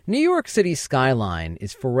New York City's skyline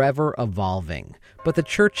is forever evolving, but the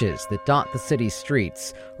churches that dot the city's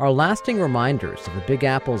streets are lasting reminders of the Big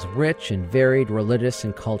Apple's rich and varied religious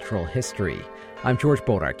and cultural history. I'm George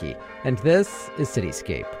Bodarky, and this is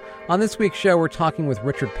Cityscape. On this week's show, we're talking with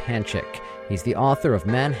Richard Panchyk. He's the author of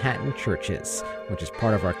Manhattan Churches, which is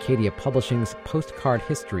part of Arcadia Publishing's Postcard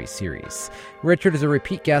History series. Richard is a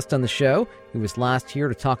repeat guest on the show. He was last here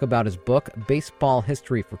to talk about his book, Baseball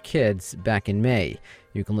History for Kids, back in May.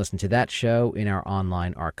 You can listen to that show in our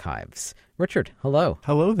online archives. Richard, hello.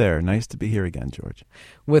 Hello there. Nice to be here again, George.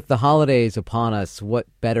 With the holidays upon us, what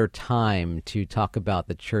better time to talk about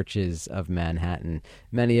the churches of Manhattan?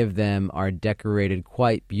 Many of them are decorated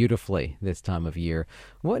quite beautifully this time of year.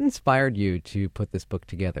 What inspired you to put this book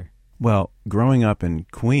together? Well, growing up in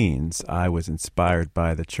Queens, I was inspired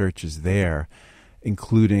by the churches there,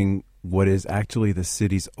 including what is actually the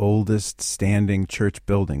city's oldest standing church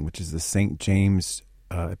building, which is the St. James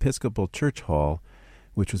Episcopal Church Hall,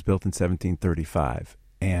 which was built in 1735.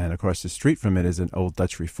 And across the street from it is an old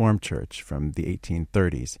Dutch Reformed church from the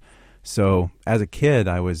 1830s. So as a kid,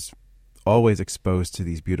 I was always exposed to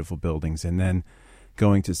these beautiful buildings. And then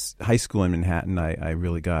going to high school in Manhattan, I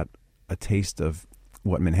really got a taste of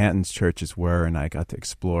what Manhattan's churches were, and I got to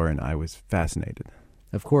explore, and I was fascinated.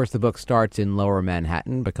 Of course, the book starts in Lower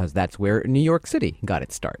Manhattan because that's where New York City got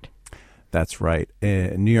its start. That's right.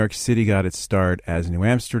 New York City got its start as New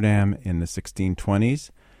Amsterdam in the 1620s,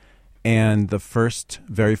 and the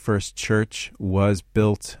very first church was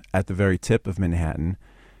built at the very tip of Manhattan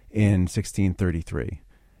in 1633.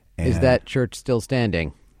 Is that church still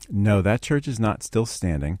standing? No, that church is not still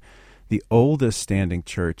standing. The oldest standing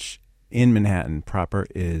church in Manhattan proper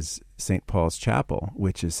is St. Paul's Chapel,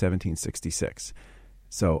 which is 1766.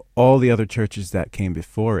 So all the other churches that came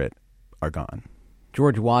before it are gone.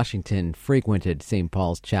 George Washington frequented St.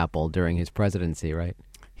 Paul's Chapel during his presidency, right?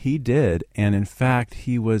 He did, and in fact,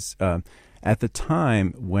 he was, at the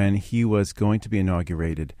time when he was going to be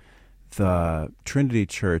inaugurated, the Trinity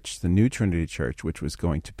Church, the new Trinity Church, which was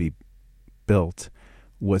going to be built,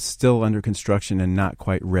 was still under construction and not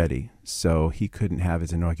quite ready, so he couldn't have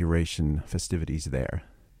his inauguration festivities there.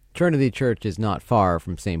 Trinity Church is not far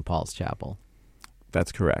from St. Paul's Chapel.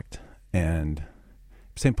 That's correct, and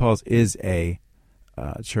St. Paul's is a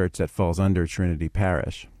church that falls under Trinity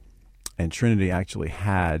Parish, and Trinity actually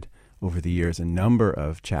had over the years a number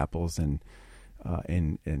of chapels and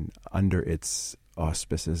in under its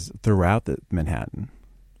auspices throughout Manhattan.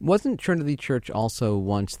 Wasn't Trinity Church also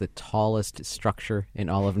once the tallest structure in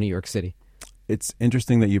all of New York City? It's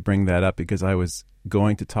interesting that you bring that up because I was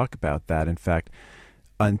going to talk about that. In fact,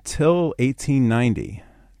 until 1890,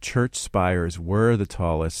 church spires were the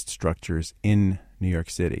tallest structures in New York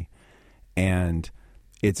City, and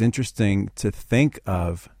it's interesting to think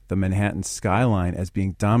of the Manhattan skyline as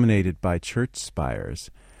being dominated by church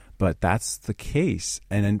spires, but that's the case.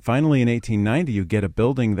 And then finally in 1890, you get a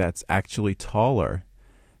building that's actually taller.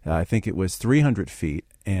 I think it was 300 feet,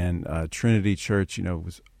 and Trinity Church,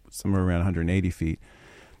 was somewhere around 180 feet.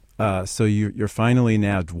 So you're finally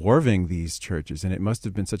now dwarfing these churches, and it must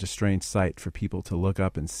have been such a strange sight for people to look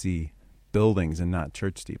up and see buildings and not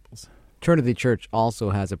church steeples. Trinity Church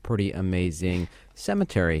also has a pretty amazing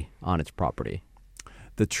cemetery on its property.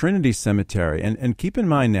 The Trinity Cemetery, and keep in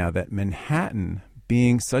mind now that Manhattan,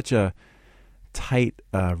 being such a tight,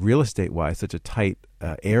 real estate-wise, such a tight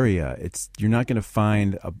area, you're not going to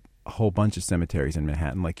find a whole bunch of cemeteries in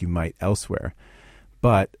Manhattan like you might elsewhere.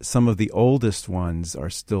 But some of the oldest ones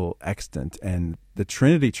are still extant, and the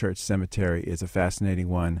Trinity Church Cemetery is a fascinating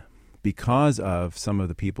one because of some of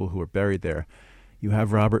the people who are buried there. You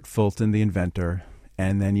have Robert Fulton, the inventor,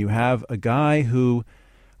 and then you have a guy who,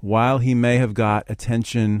 while he may have got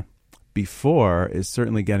attention before, is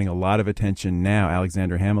certainly getting a lot of attention now,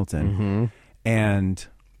 Alexander Hamilton. Mm-hmm. And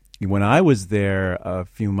when I was there a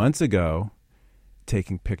few months ago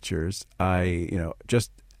taking pictures,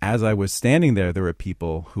 just as I was standing there were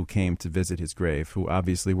people who came to visit his grave who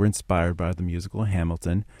obviously were inspired by the musical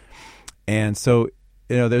Hamilton. And so,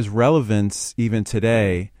 there's relevance even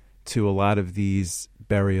today to a lot of these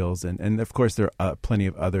burials. And of course, there are plenty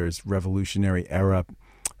of others, Revolutionary era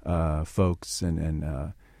folks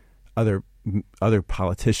and other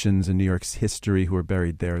politicians in New York's history who are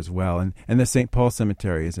buried there as well. And the St. Paul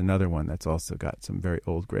Cemetery is another one that's also got some very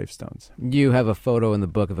old gravestones. You have a photo in the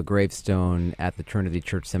book of a gravestone at the Trinity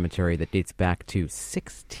Church Cemetery that dates back to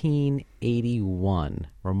 1681.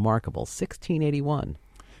 Remarkable, 1681.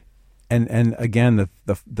 And again,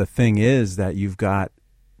 the thing is that you're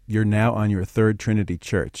now on your third Trinity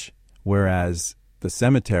Church, whereas the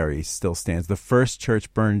cemetery still stands. The first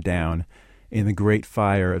church burned down in the Great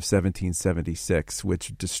Fire of 1776,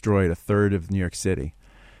 which destroyed a third of New York City,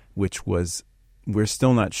 which was, we're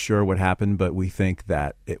still not sure what happened, but we think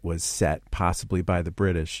that it was set possibly by the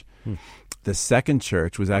British. The second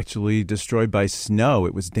church was actually destroyed by snow.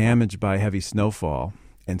 It was damaged by heavy snowfall.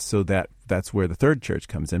 And so that's where the third church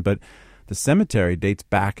comes in. But the cemetery dates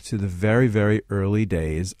back to the very, very early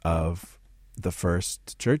days of the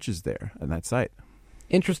first churches there on that site.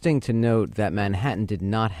 Interesting to note that Manhattan did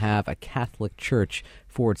not have a Catholic church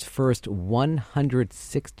for its first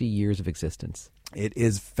 160 years of existence. It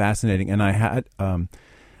is fascinating. And I had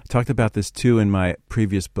talked about this too in my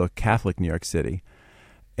previous book, Catholic New York City.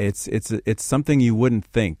 It's something you wouldn't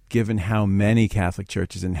think, given how many Catholic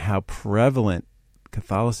churches and how prevalent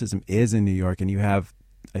Catholicism is in New York. And you have,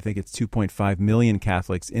 I think it's 2.5 million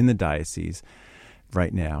Catholics in the diocese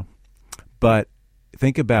right now. But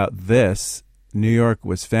think about this. New York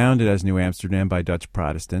was founded as New Amsterdam by Dutch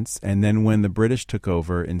Protestants. And then when the British took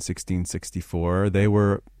over in 1664, they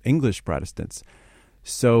were English Protestants.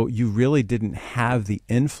 So you really didn't have the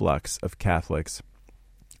influx of Catholics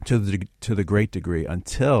to the great degree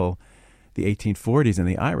until the 1840s and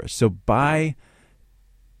the Irish. So by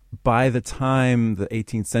the time the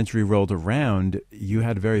 18th century rolled around, you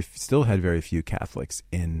still had very few Catholics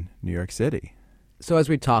in New York City. So as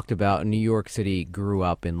we talked about, New York City grew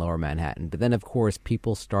up in Lower Manhattan, but then, of course,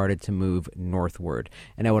 people started to move northward.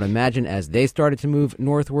 And I would imagine as they started to move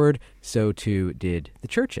northward, so too did the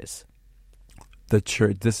churches. The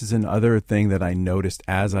church. This is another thing that I noticed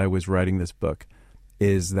as I was writing this book,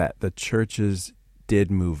 is that the churches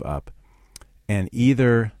did move up. And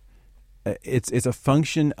either it's a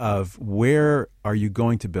function of where are you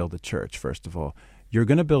going to build a church, first of all. You're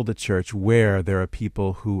going to build a church where there are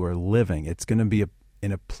people who are living. It's going to be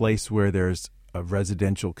in a place where there's a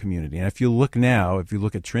residential community. And if you look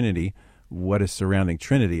at Trinity, what is surrounding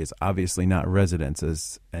Trinity is obviously not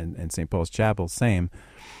residences, and St. Paul's Chapel, same.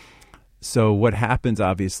 So what happens,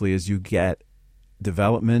 obviously, is you get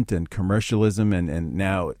development and commercialism, and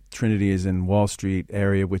now Trinity is in Wall Street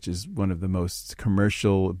area, which is one of the most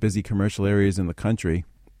busy commercial areas in the country.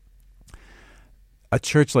 A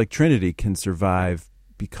church like Trinity can survive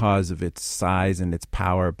because of its size and its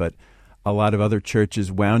power, but a lot of other churches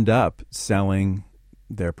wound up selling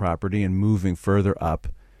their property and moving further up,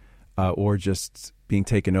 or just being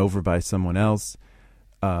taken over by someone else.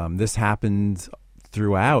 This happened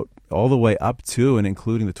throughout, all the way up to and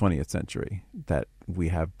including the 20th century, that we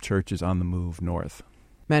have churches on the move north.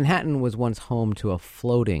 Manhattan was once home to a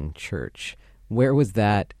floating church. Where was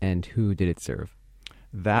that, and who did it serve?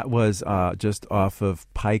 That was just off of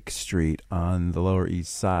Pike Street on the Lower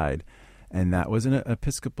East Side, and that was an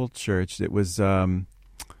Episcopal church. It was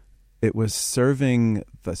serving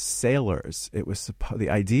the sailors. The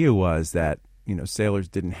idea was that sailors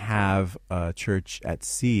didn't have a church at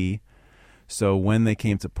sea. So when they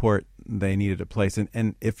came to port, they needed a place.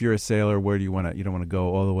 And if you're a sailor, where do you want to? You don't want to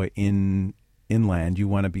go all the way inland. You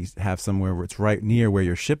want to have somewhere where it's right near where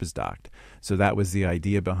your ship is docked. So that was the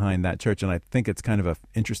idea behind that church. And I think it's kind of an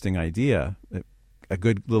interesting idea, a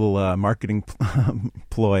good little marketing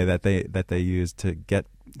ploy that they used to get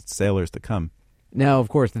sailors to come. Now, of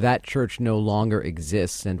course, that church no longer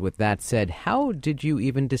exists. And with that said, how did you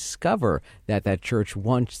even discover that church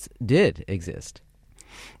once did exist?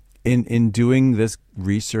 In doing this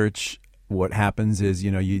research, what happens is,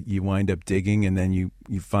 you wind up digging, and then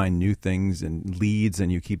you find new things and leads,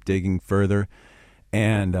 and you keep digging further.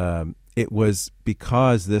 And it was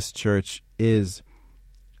because this church is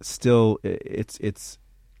still, it's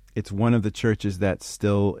one of the churches that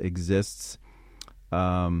still exists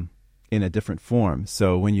in a different form.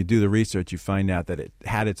 So when you do the research, you find out that it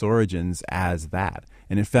had its origins as that.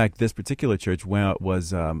 And in fact, this particular church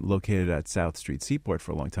was located at South Street Seaport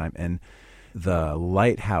for a long time, and the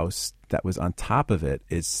lighthouse that was on top of it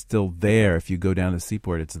is still there. If you go down to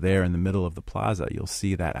Seaport, it's there in the middle of the plaza. You'll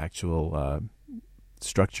see that actual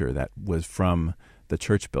structure that was from the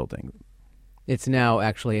church building. It's now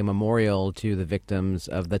actually a memorial to the victims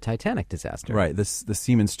of the Titanic disaster. Right. The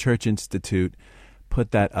Seamen's Church Institute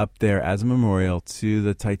put that up there as a memorial to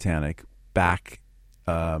the Titanic back,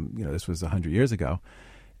 this was 100 years ago.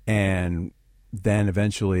 And then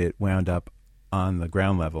eventually it wound up on the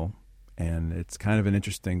ground level. And it's kind of an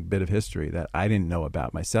interesting bit of history that I didn't know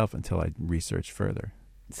about myself until I researched further.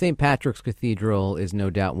 St. Patrick's Cathedral is no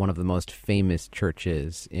doubt one of the most famous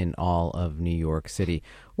churches in all of New York City.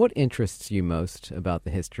 What interests you most about the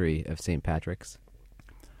history of St. Patrick's?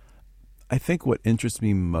 I think what interests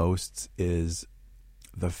me most is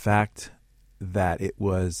the fact that it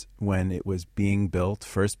was, when it was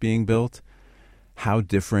first being built, how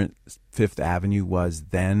different Fifth Avenue was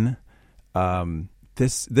then.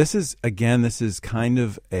 This is kind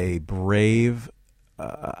of a brave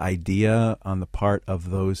idea on the part of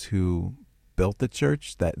those who built the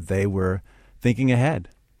church, that they were thinking ahead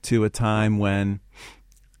to a time when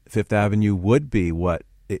Fifth Avenue would be what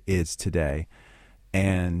it is today.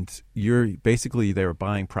 And they were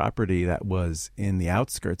buying property that was in the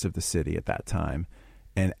outskirts of the city at that time.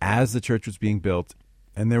 And as the church was being built,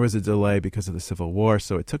 and there was a delay because of the Civil War,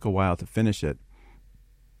 so it took a while to finish it.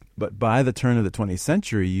 But by the turn of the 20th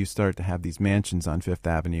century, you start to have these mansions on Fifth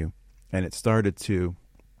Avenue, and the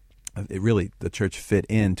church fit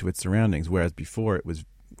into its surroundings, whereas before it was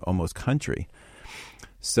almost country.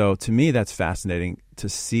 So to me, that's fascinating to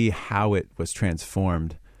see how it was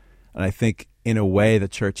transformed. And I think in a way the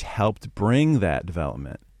church helped bring that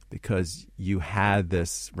development, because you had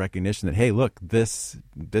this recognition that, hey, look, this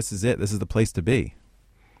is it. This is the place to be.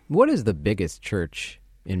 What is the biggest church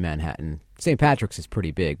in Manhattan? St. Patrick's is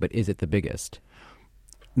pretty big, but is it the biggest?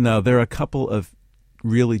 No, there are a couple of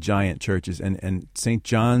really giant churches, and St.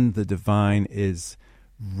 John the Divine is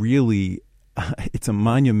really, it's a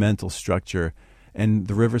monumental structure, and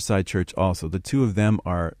the Riverside Church also. The two of them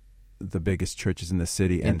are the biggest churches in the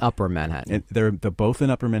city. In Upper Manhattan. And they're both in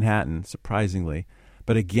Upper Manhattan, surprisingly.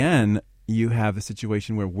 But again, you have a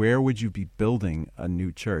situation where would you be building a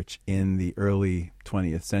new church in the early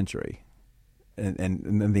 20th century? And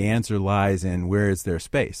then the answer lies in, where is there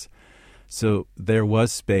space? So there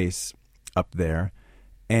was space up there.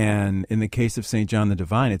 And in the case of St. John the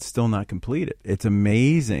Divine, it's still not completed. It's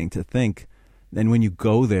amazing to think. And when you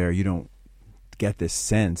go there, you don't get this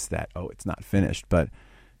sense that, it's not finished. But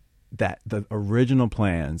that the original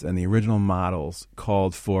plans and the original models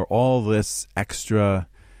called for all this extra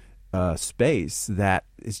space that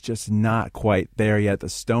is just not quite there yet. The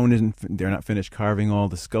stone they're not finished carving all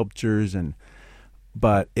the sculptures,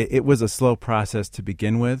 but it was a slow process to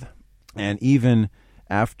begin with. And even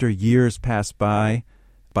after years passed by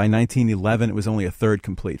 1911, it was only a third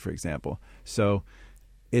complete, for example. So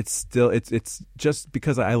it's just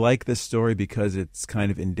because I like this story, because it's kind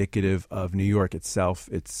of indicative of New York itself.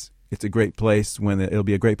 It's a great place it'll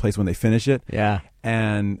be a great place when they finish it. Yeah.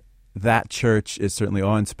 And that church is certainly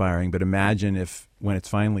awe-inspiring, but imagine when it's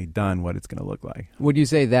finally done, what it's going to look like. Would you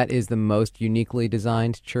say that is the most uniquely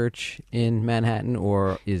designed church in Manhattan,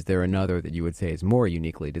 or is there another that you would say is more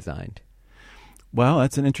uniquely designed? Well,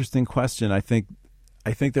 that's an interesting question. I think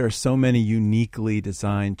there are so many uniquely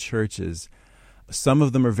designed churches. Some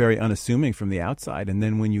of them are very unassuming from the outside, and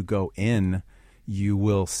then when you go in, you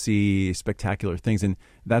will see spectacular things. And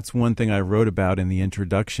that's one thing I wrote about in the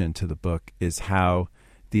introduction to the book, is how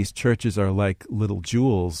these churches are like little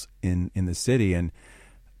jewels in the city. And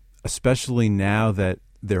especially now that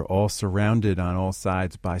they're all surrounded on all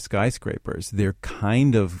sides by skyscrapers, they're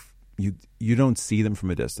kind of, you don't see them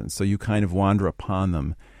from a distance. So you kind of wander upon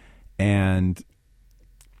them. And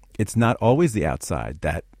it's not always the outside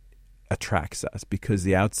that attracts us, because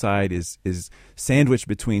the outside is sandwiched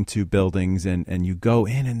between two buildings, and you go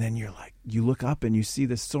in, and then you look up and you see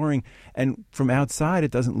this soaring, and from outside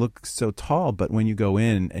it doesn't look so tall, but when you go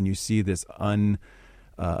in and you see this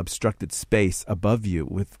unobstructed space above you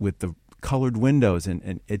with the colored windows,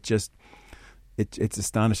 and it's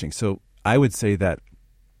astonishing. So I would say that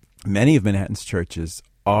many of Manhattan's churches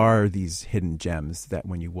are these hidden gems that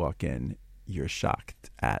when you walk in, you're shocked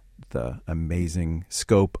at the amazing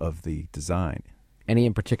scope of the design. Any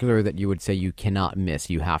in particular that you would say you cannot miss,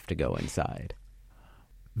 you have to go inside?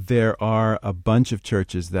 There are a bunch of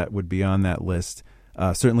churches that would be on that list.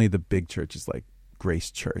 Certainly the big churches like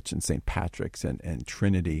Grace Church and St. Patrick's and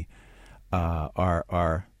Trinity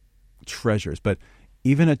are treasures. But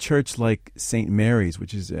even a church like St. Mary's,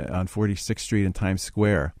 which is on 46th Street in Times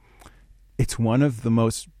Square, it's one of the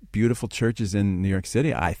most beautiful churches in New York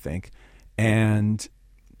City, I think.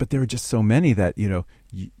 But there are just so many that,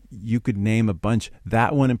 you could name a bunch.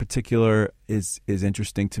 That one in particular is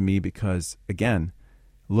interesting to me because, again,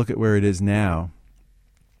 look at where it is now,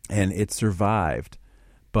 and it survived.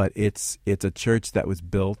 But it's a church that was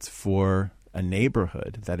built for a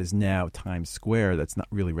neighborhood that is now Times Square that's not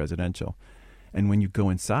really residential. And when you go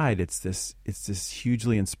inside, it's this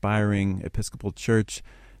hugely inspiring Episcopal church,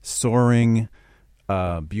 soaring,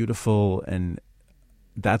 beautiful, and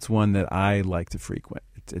that's one that I like to frequent.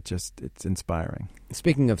 It's inspiring.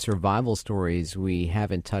 Speaking of survival stories, we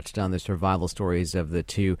haven't touched on the survival stories of the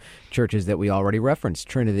two churches that we already referenced,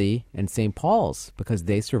 Trinity and St. Paul's, because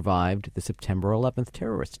they survived the September 11th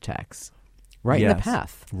terrorist attacks. Right. Yes. In the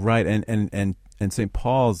path. Right, and St.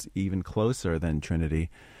 Paul's even closer than Trinity.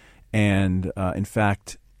 And in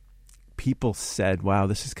fact, people said, wow,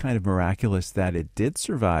 this is kind of miraculous that it did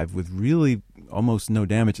survive with really almost no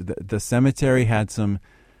damage. The cemetery had some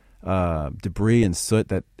debris and soot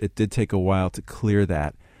that it did take a while to clear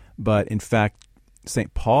that. But in fact,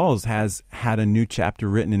 St. Paul's has had a new chapter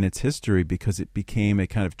written in its history because it became a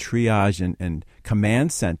kind of triage and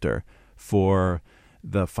command center for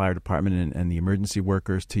the fire department and the emergency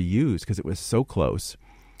workers to use because it was so close.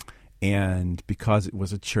 And because it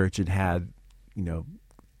was a church, it had,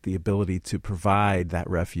 the ability to provide that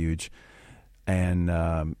refuge.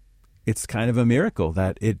 And it's kind of a miracle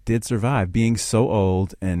that it did survive, being so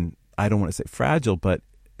old, and I don't want to say fragile, but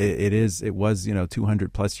it was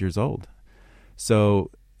 200 plus years old. So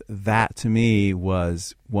that to me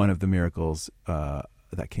was one of the miracles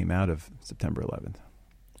that came out of September 11th.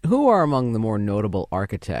 Who are among the more notable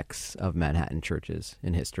architects of Manhattan churches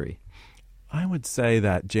in history? I would say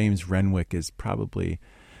that James Renwick is probably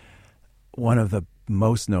one of the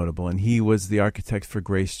most notable, and he was the architect for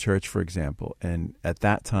Grace Church, for example. And at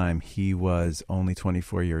that time, he was only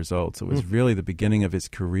 24 years old, so it was really the beginning of his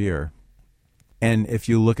career. And if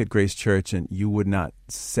you look at Grace Church, and you would not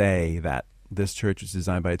say that this church was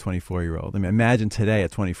designed by a 24-year-old. I mean, imagine today a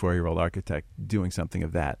 24-year-old architect doing something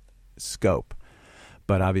of that scope.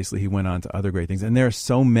 But obviously, he went on to other great things. And there are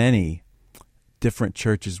so many different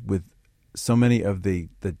churches with so many of the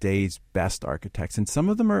day's best architects. And some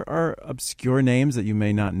of them are obscure names that you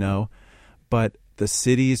may not know. But the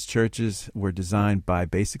city's churches were designed by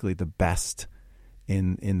basically the best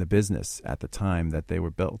in the business at the time that they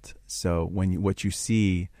were built. So what you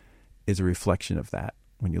see is a reflection of that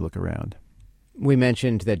when you look around. We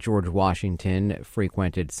mentioned that George Washington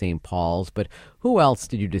frequented St. Paul's, but who else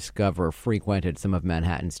did you discover frequented some of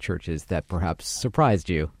Manhattan's churches that perhaps surprised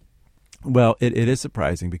you? Well, it is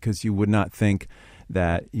surprising because you would not think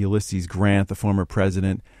that Ulysses Grant, the former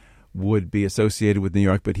president, would be associated with New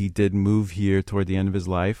York, but he did move here toward the end of his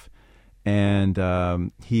life. And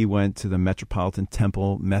he went to the Metropolitan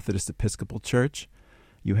Temple Methodist Episcopal Church.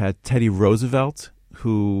 You had Teddy Roosevelt,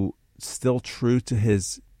 who, still true to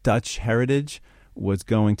his Dutch heritage, was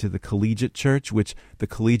going to the Collegiate Church, which the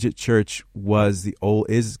Collegiate Church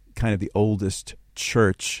is kind of the oldest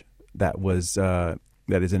church that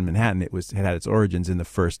is in Manhattan. It had its origins in the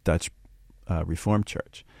first Dutch Reformed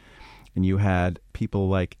Church. And you had people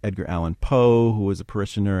like Edgar Allan Poe, who was a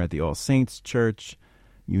parishioner at the All Saints Church.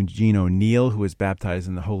 Eugene O'Neill, who was baptized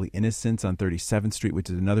in the Holy Innocents on 37th Street, which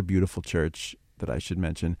is another beautiful church that I should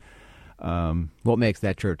mention. What makes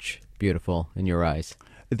that church beautiful in your eyes?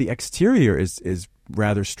 The exterior is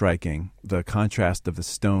rather striking, the contrast of the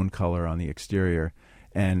stone color on the exterior.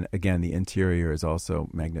 And again, the interior is also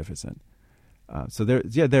magnificent.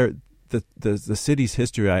 The city's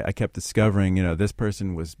history, I kept discovering, this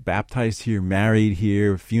person was baptized here, married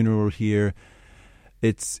here, funeral here.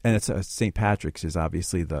 St. Patrick's is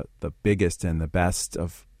obviously the biggest and the best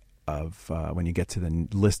of when you get to the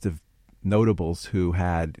list of notables who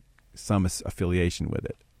had some affiliation with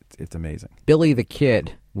it. It's amazing. Billy the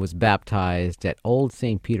Kid was baptized at Old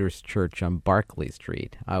St. Peter's Church on Barclay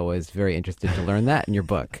Street. I was very interested to learn that in your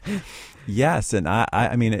book. Yes, and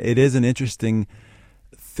I mean, it is an interesting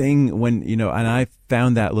thing when, and I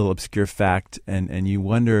found that little obscure fact, and you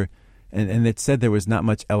wonder, and it said there was not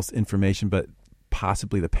much else information, but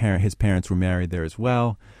possibly his parents were married there as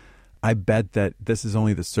well. I bet that this is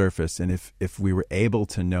only the surface, and if we were able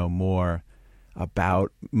to know more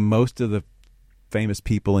about most of the famous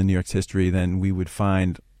people in New York's history, then we would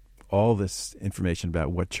find all this information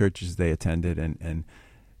about what churches they attended, and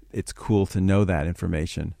it's cool to know that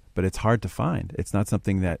information, but it's hard to find. It's not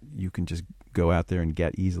something that you can just go out there and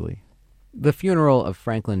get easily. The funeral of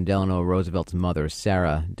Franklin Delano Roosevelt's mother,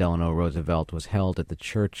 Sarah Delano Roosevelt, was held at the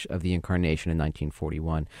Church of the Incarnation in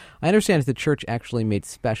 1941. I understand the church actually made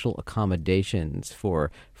special accommodations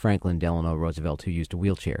for Franklin Delano Roosevelt, who used a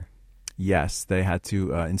wheelchair. Yes, they had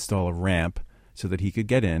to install a ramp so that he could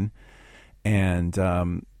get in. And,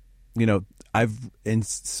 in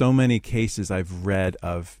so many cases, I've read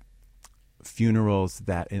of funerals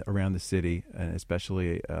around the city, and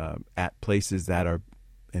especially at places that are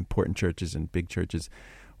important churches and big churches,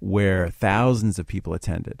 where thousands of people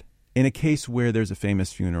attended. In a case where there's a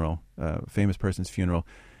famous funeral, famous person's funeral,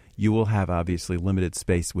 you will have obviously limited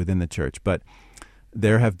space within the church. But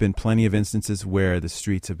there have been plenty of instances where the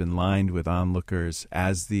streets have been lined with onlookers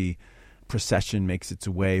as the procession makes its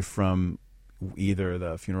way from either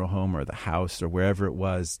the funeral home or the house or wherever it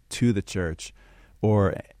was to the church,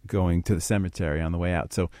 or going to the cemetery on the way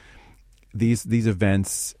out. So these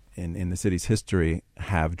events in the city's history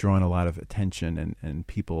have drawn a lot of attention, and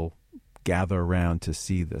people gather around to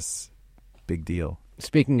see this big deal.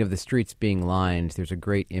 Speaking of the streets being lined, there's a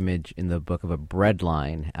great image in the book of a bread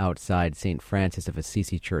line outside St. Francis of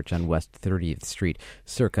Assisi Church on West 30th Street,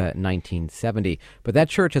 circa 1970. But that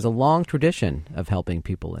church has a long tradition of helping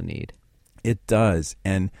people in need. It does,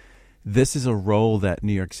 and this is a role that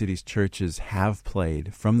New York City's churches have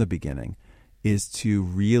played from the beginning, is to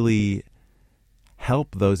really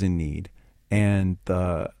help those in need. And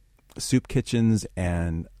the soup kitchens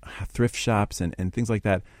and thrift shops and things like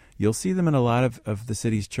that, you'll see them in a lot of the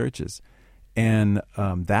city's churches. And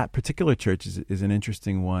that particular church is an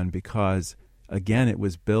interesting one because, again, it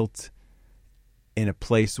was built in a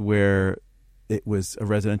place where it was a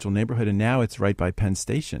residential neighborhood, and now it's right by Penn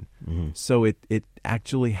Station. Mm-hmm. So it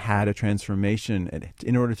actually had a transformation.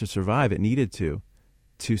 In order to survive, it needed to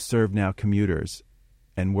serve now commuters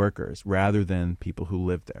and workers rather than people who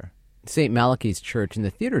lived there. St. Malachi's Church in the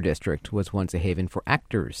Theater District was once a haven for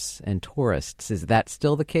actors and tourists. Is that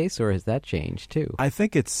still the case, or has that changed too? I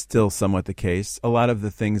think it's still somewhat the case. A lot of the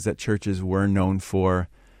things that churches were known for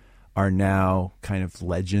are now kind of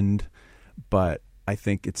legend, but I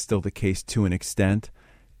think it's still the case to an extent.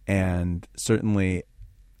 And certainly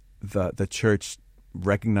the church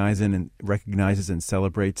recognizes and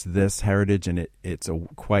celebrates this heritage, and it's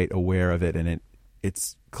quite aware of it, and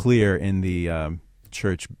it's clear in the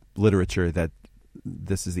church literature that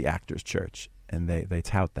this is the actors' church, and they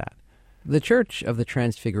tout that. The Church of the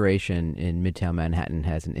Transfiguration in Midtown Manhattan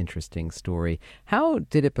has an interesting story. How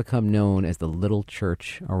did it become known as the Little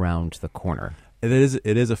Church Around the Corner? It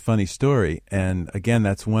is a funny story, and again,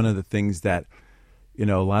 that's one of the things that, a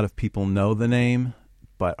lot of people know the name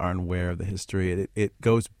but aren't aware of the history. It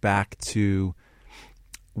goes back to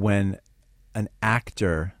when an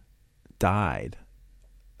actor died.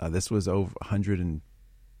 This was over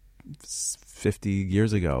 150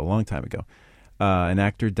 years ago, a long time ago. An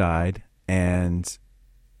actor died, and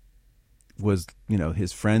was,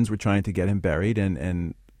 his friends were trying to get him buried,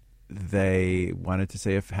 and they wanted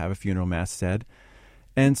to have a funeral mass said,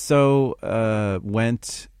 and so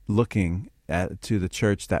went looking to the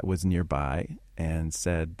church that was nearby and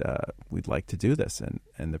said, we'd like to do this,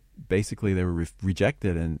 and basically they were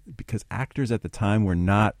rejected, and because actors at the time were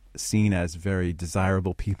not seen as very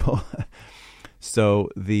desirable people. So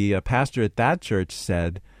the pastor at that church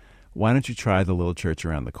said, why don't you try the Little Church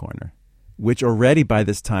Around the Corner, which already by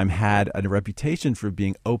this time had a reputation for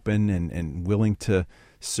being open and willing to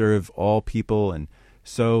serve all people. And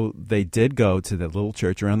so they did go to the Little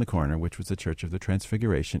Church Around the Corner, which was the Church of the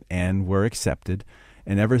Transfiguration, and were accepted.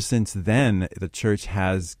 And ever since then, the church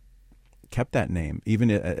has kept that name,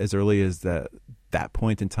 even as early as that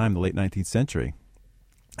point in time, the late 19th century.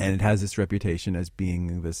 And it has this reputation as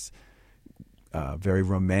being this very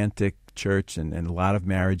romantic church, and a lot of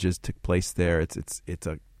marriages took place there. It's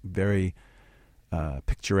a very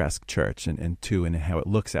picturesque church, and how it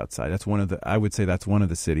looks outside. I would say that's one of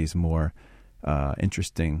the city's more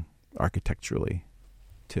interesting architecturally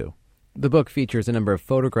too. The book features a number of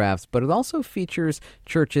photographs, but it also features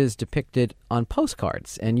churches depicted on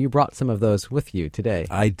postcards, and you brought some of those with you today.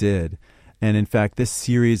 I did. And in fact, this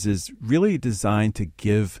series is really designed to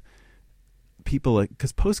give people,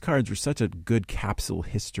 because postcards were such a good capsule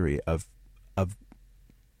history of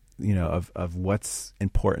what's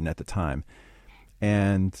important at the time.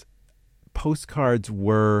 And postcards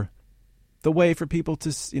were the way for people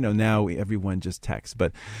to, now everyone just texts,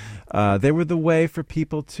 but they were the way for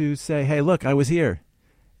people to say, hey, look, I was here.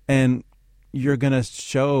 And you're going to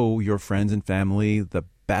show your friends and family the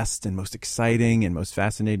best and most exciting and most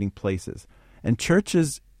fascinating places. And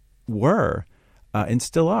churches were and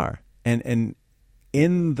still are. And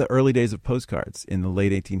in the early days of postcards in the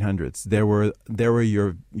late 1800s, there were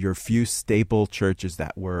your few staple churches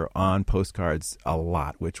that were on postcards a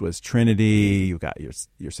lot, which was Trinity. You got your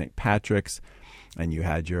St. Patrick's, and you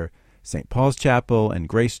had your St. Paul's Chapel and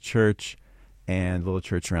Grace Church and Little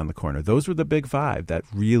Church Around the Corner. Those were the big five that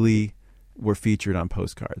really were featured on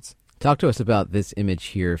postcards. Talk to us about this image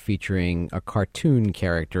here featuring a cartoon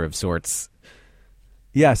character of sorts.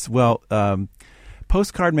 Yes, well,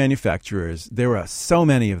 postcard manufacturers, there were so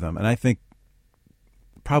many of them, and I think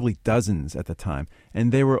probably dozens at the time,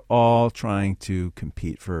 and they were all trying to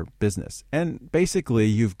compete for business. And basically,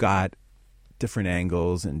 you've got different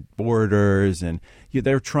angles and borders, and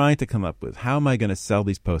they're trying to come up with, how am I going to sell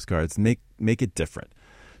these postcards, make it different?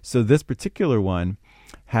 So this particular one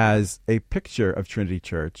has a picture of Trinity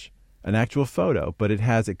Church, an actual photo, but it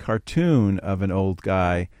has a cartoon of an old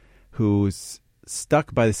guy who's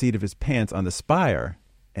stuck by the seat of his pants on the spire,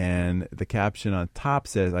 and the caption on top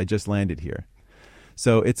says, I just landed here.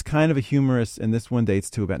 So it's kind of a humorous, and this one dates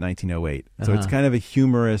to about 1908. So it's kind of a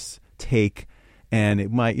humorous take, And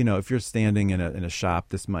it might, if you're standing in a shop,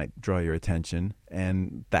 this might draw your attention.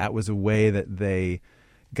 And that was a way that they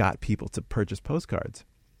got people to purchase postcards.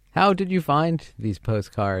 How did you find these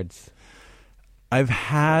postcards? I've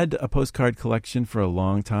had a postcard collection for a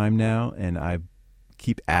long time now, and I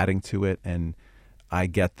keep adding to it. And I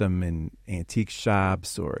get them in antique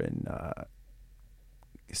shops or in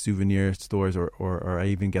souvenir stores, or I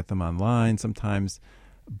even get them online sometimes.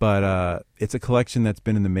 But it's a collection that's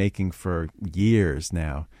been in the making for years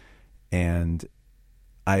now. And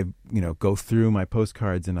I, go through my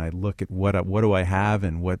postcards and I look at what do I have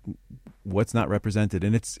and what's not represented.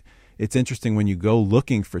 And it's interesting when you go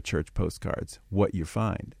looking for church postcards, what you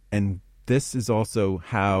find. And this is also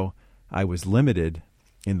how I was limited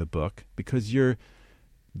in the book, because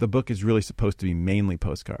the book is really supposed to be mainly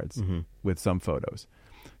postcards with some photos.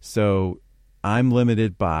 So I'm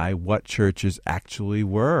limited by what churches actually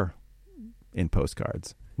were in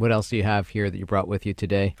postcards. What else do you have here that you brought with you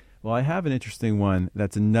today? Well, I have an interesting one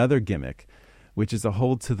that's another gimmick, which is a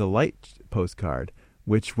hold to the light postcard,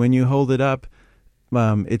 which when you hold it up,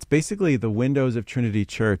 it's basically the windows of Trinity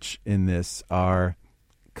Church in this are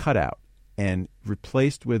cut out, and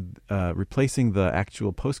replaced with replacing the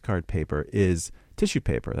actual postcard paper is tissue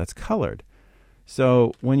paper that's colored.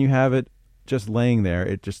 So when you have it just laying there,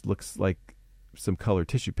 it just looks like some colored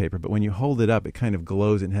tissue paper, but when you hold it up, it kind of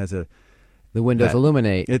glows and has the windows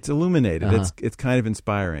illuminate. It's illuminated. It's kind of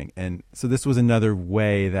inspiring. And so this was another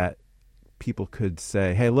way that people could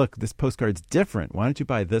say, hey, look, this postcard's different. Why don't you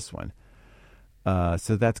buy this one?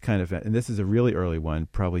 So that's kind of, and this is a really early one,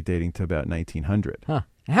 probably dating to about 1900. Huh.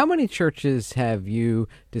 How many churches have you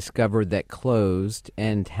discovered that closed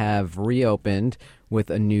and have reopened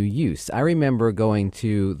with a new use? I remember going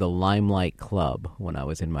to the Limelight Club when I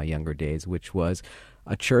was in my younger days, which was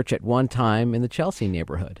a church at one time in the Chelsea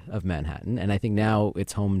neighborhood of Manhattan, and I think now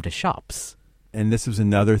it's home to shops. And this was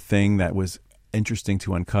another thing that was interesting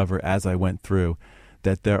to uncover as I went through,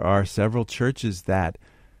 that there are several churches that,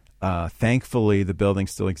 thankfully, the building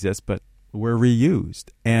still exists, but were reused.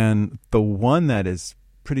 And the one that is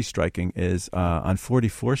pretty striking is on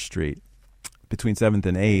 44th Street, between 7th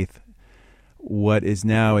and 8th, what is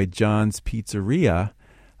now a John's Pizzeria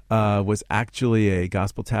was actually a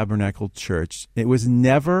Gospel Tabernacle church. It was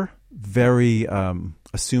never very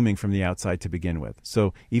assuming from the outside to begin with.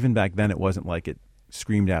 So even back then, it wasn't like it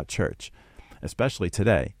screamed out church, especially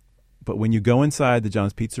today. But when you go inside the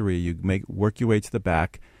John's Pizzeria, you work your way to the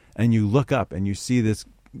back, and you look up and you see this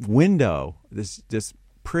window, this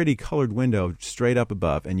pretty colored window straight up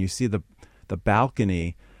above, and you see the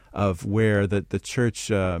balcony of where the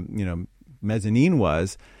church mezzanine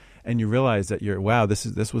was, and you realize that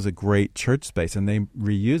this was a great church space, and they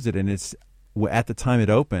reused it. And it's, at the time it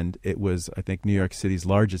opened, it was, I think, New York City's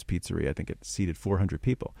largest pizzeria. I think it seated 400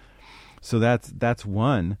 people. So that's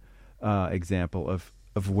one example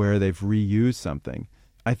of where they've reused something.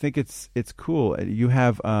 I think it's cool. You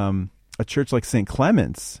have a church like St.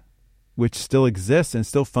 Clement's, which still exists and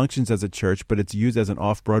still functions as a church, but it's used as an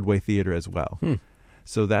off-Broadway theater as well.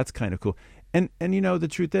 So that's kind of cool. And the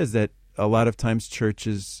truth is that a lot of times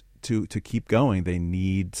churches, to keep going, they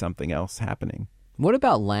need something else happening. What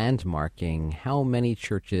about landmarking? How many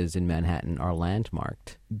churches in Manhattan are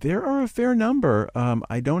landmarked? There are a fair number.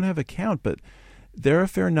 I don't have a count, but there are a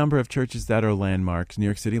fair number of churches that are landmarks, New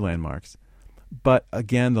York City landmarks. But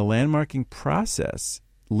again, the landmarking process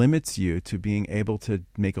limits you to being able to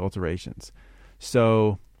make alterations.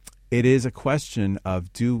 So it is a question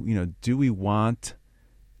of do we want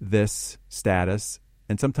this status?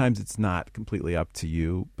 And sometimes it's not completely up to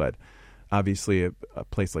you, but obviously a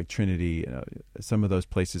place like Trinity, some of those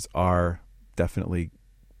places are definitely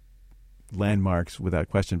landmarks without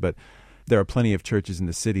question. But there are plenty of churches in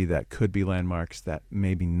the city that could be landmarks that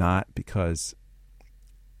maybe not, because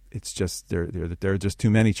it's just there are just too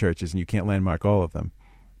many churches and you can't landmark all of them.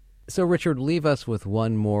 So, Richard, leave us with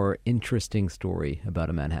one more interesting story about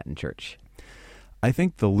a Manhattan church. I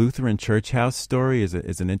think the Lutheran Church House story is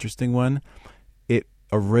an interesting one. It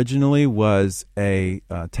originally was a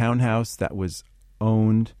townhouse that was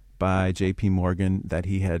owned by J.P. Morgan that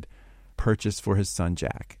he had purchased for his son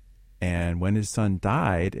Jack. And when his son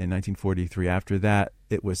died in 1943, after that,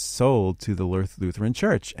 it was sold to the Lutheran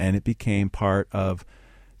Church, and it became part of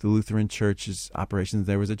the Lutheran Church's operations.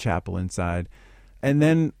 There was a chapel inside. And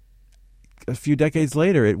then a few decades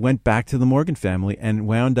later, it went back to the Morgan family and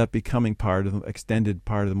wound up becoming extended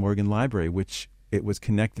part of the Morgan Library, which it was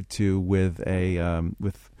connected to with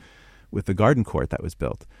with the garden court that was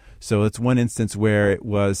built. So it's one instance where it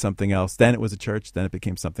was something else. Then it was a church. Then it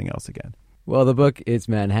became something else again. Well, the book is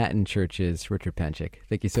Manhattan Churches. Richard Panchyk,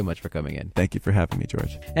 thank you so much for coming in. Thank you for having me,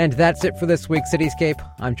 George. And that's it for this week's Cityscape.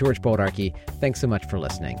 I'm George Boldarchy. Thanks so much for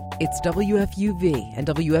listening. It's WFUV and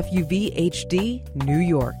WFUV HD, New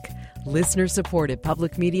York. Listener-supported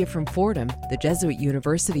public media from Fordham, the Jesuit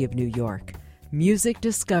University of New York. Music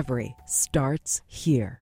discovery starts here.